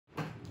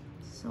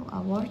So,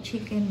 our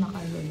chicken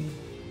macaroni.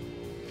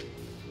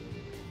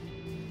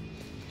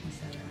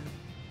 Masarap.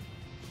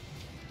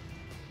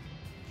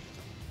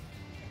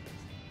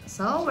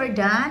 So, we're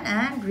done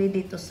and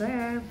ready to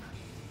serve.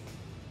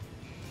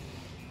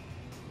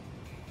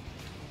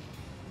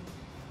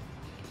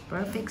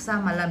 Perfect sa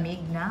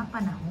malamig na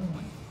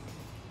panahon.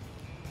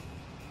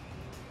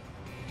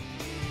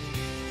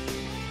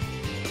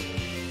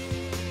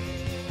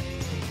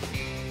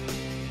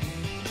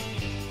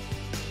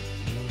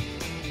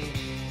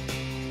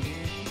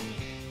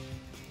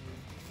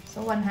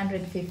 So,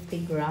 150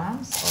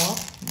 grams of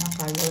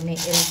macaroni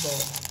elbow.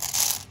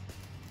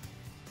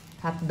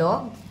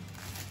 Hotdog.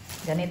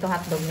 Ganito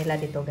hotdog nila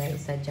dito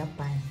guys sa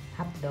Japan.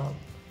 Hotdog.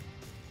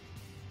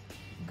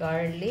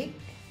 Garlic.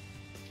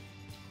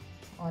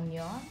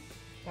 Onion.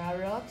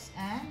 Carrots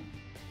and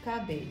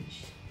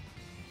cabbage.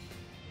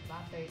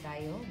 Butter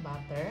tayo.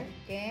 Butter.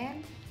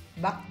 And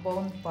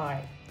backbone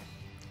part.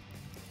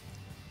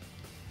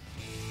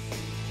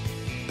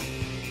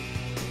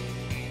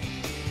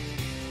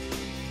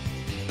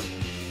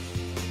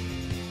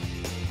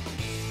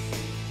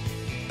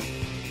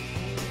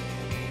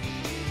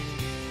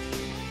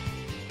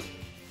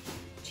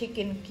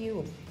 Chicken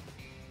cube.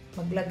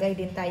 Maglagay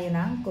din tayo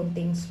ng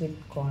kunting sweet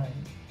corn.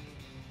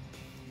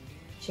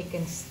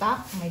 Chicken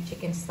stock. May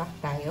chicken stock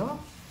tayo.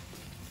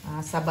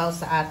 Sabaw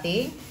sa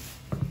ating.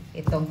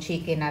 Itong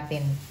chicken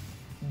natin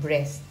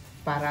breast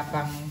para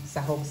pang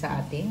sahog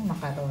sa ating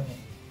macaroni.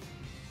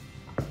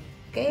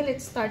 Okay,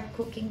 let's start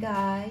cooking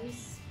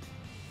guys.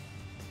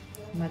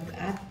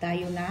 Mag-add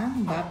tayo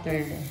ng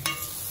butter.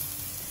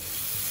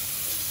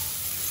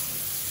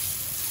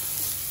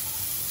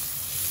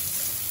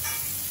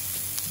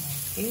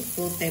 Okay,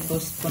 2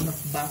 tablespoons of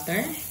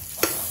butter.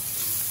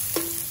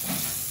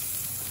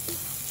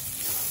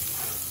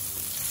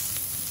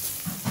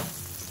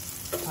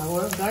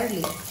 Our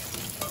garlic.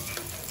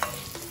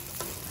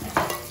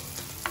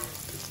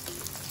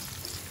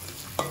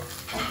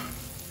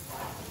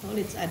 So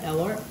let's add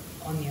our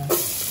onion.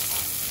 Let's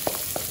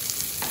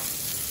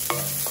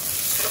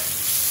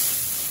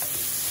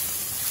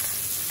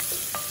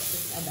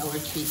add our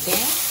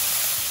chicken.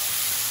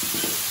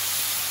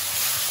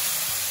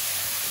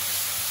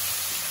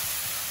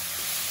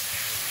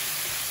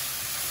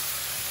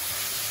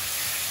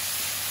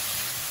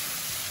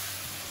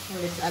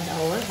 Let's add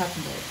our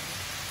hotdog.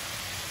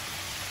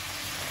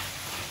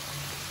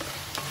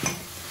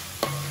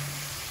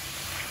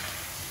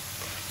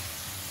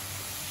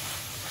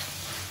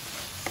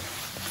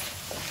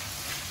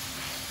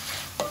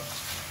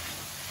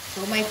 So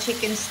may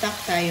chicken stock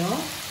tayo.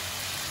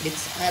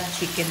 Let's add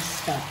chicken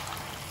stock.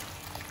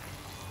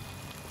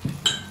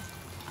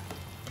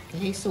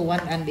 Okay, so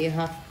 1.5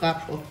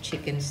 cup of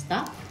chicken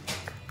stock.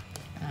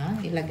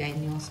 Ilagay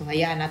nyo. So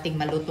hayaan nating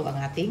maluto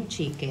ang ating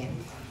chicken.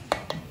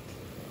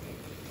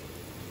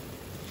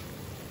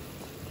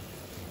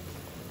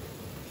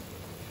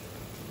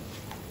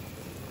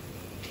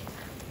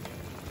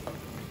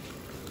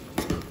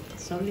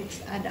 So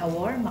let's add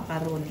our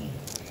macaroni.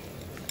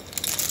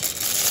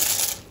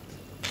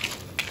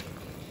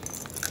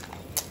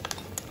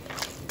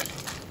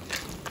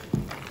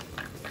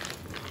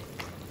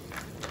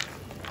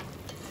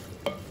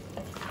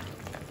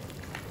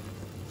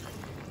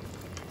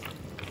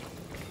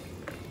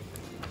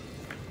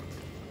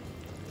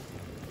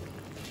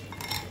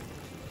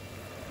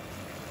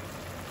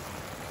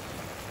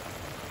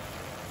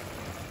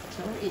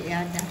 So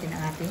i-add natin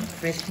ang ating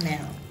fresh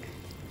milk.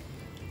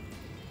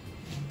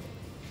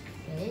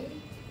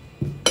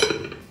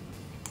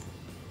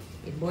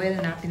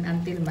 I-boil natin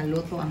until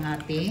maluto ang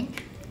ating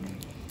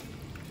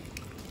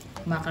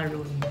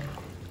macaroni.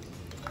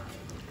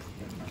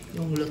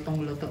 Yung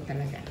lutong-luto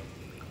talaga.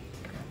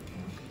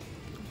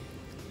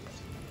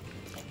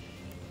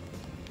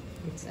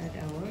 Let's add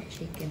our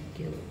chicken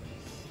cubes.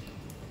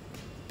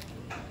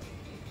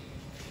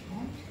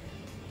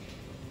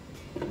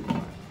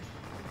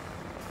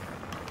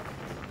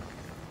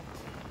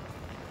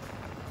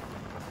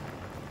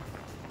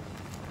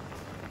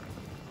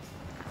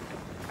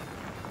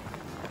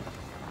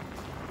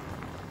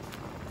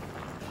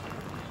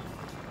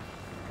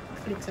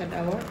 Let's add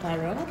our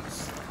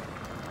carrots.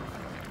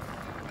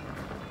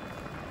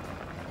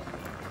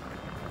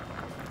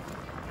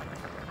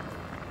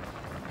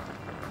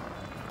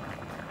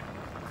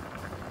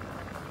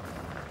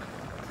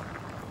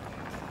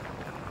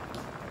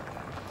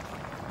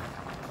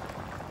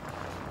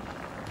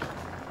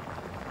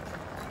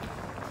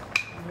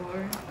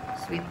 Our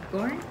sweet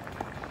corn.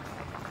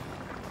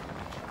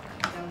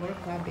 And our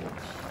cabbage.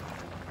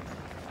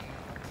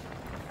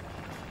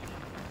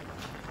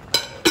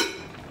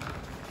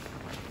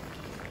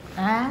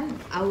 And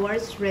our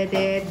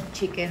shredded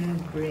chicken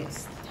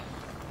breast.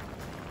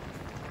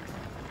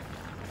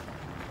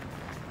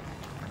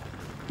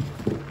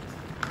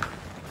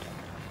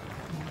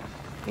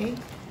 Okay.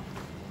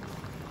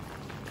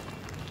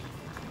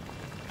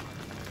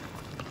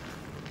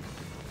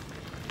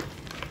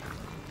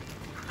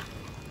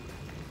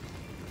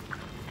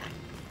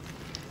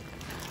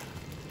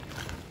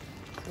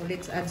 So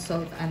let's add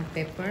salt and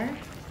pepper.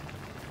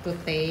 to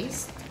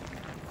taste.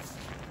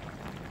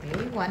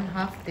 Okay,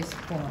 1/2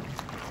 teaspoon.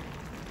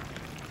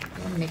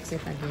 Then mix it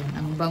again.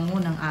 Ang bango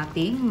ng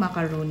ating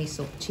macaroni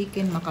soup.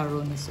 Chicken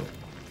macaroni soup.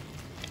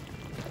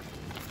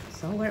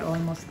 So, we're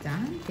almost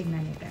done.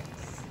 Tingnan niyo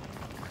guys.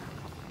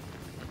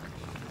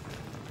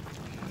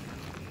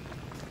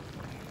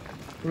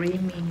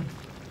 Creamy.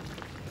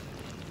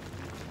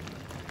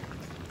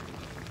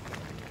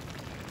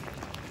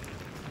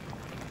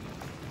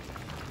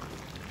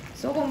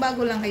 So, kung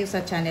bago lang kayo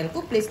sa channel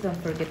ko, please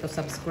don't forget to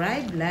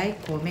subscribe,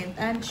 like, comment,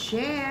 and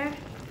share.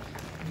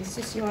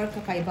 This is your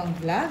Kaka'EVAng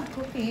vlog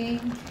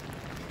cooking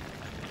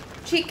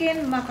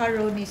chicken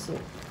macaroni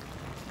soup.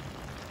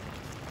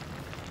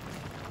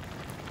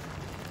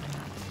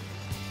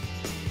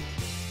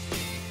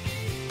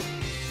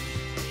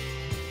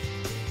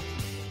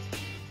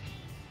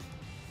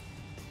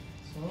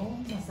 So,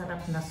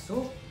 masarap na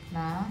soup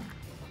na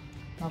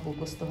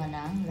magugustuhan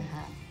ng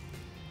lahat.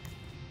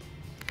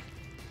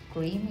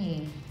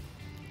 Creamy.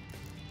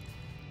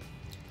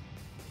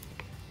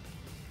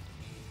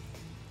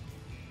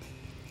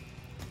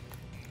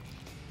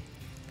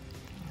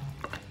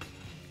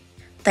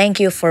 Thank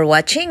you for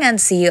watching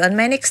and see you on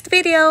my next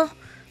video.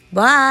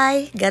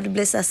 Bye! God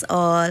bless us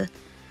all.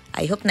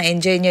 I hope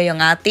na-enjoy nyo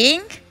yung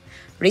ating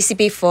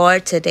recipe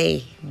for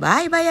today.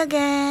 Bye-bye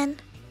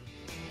again!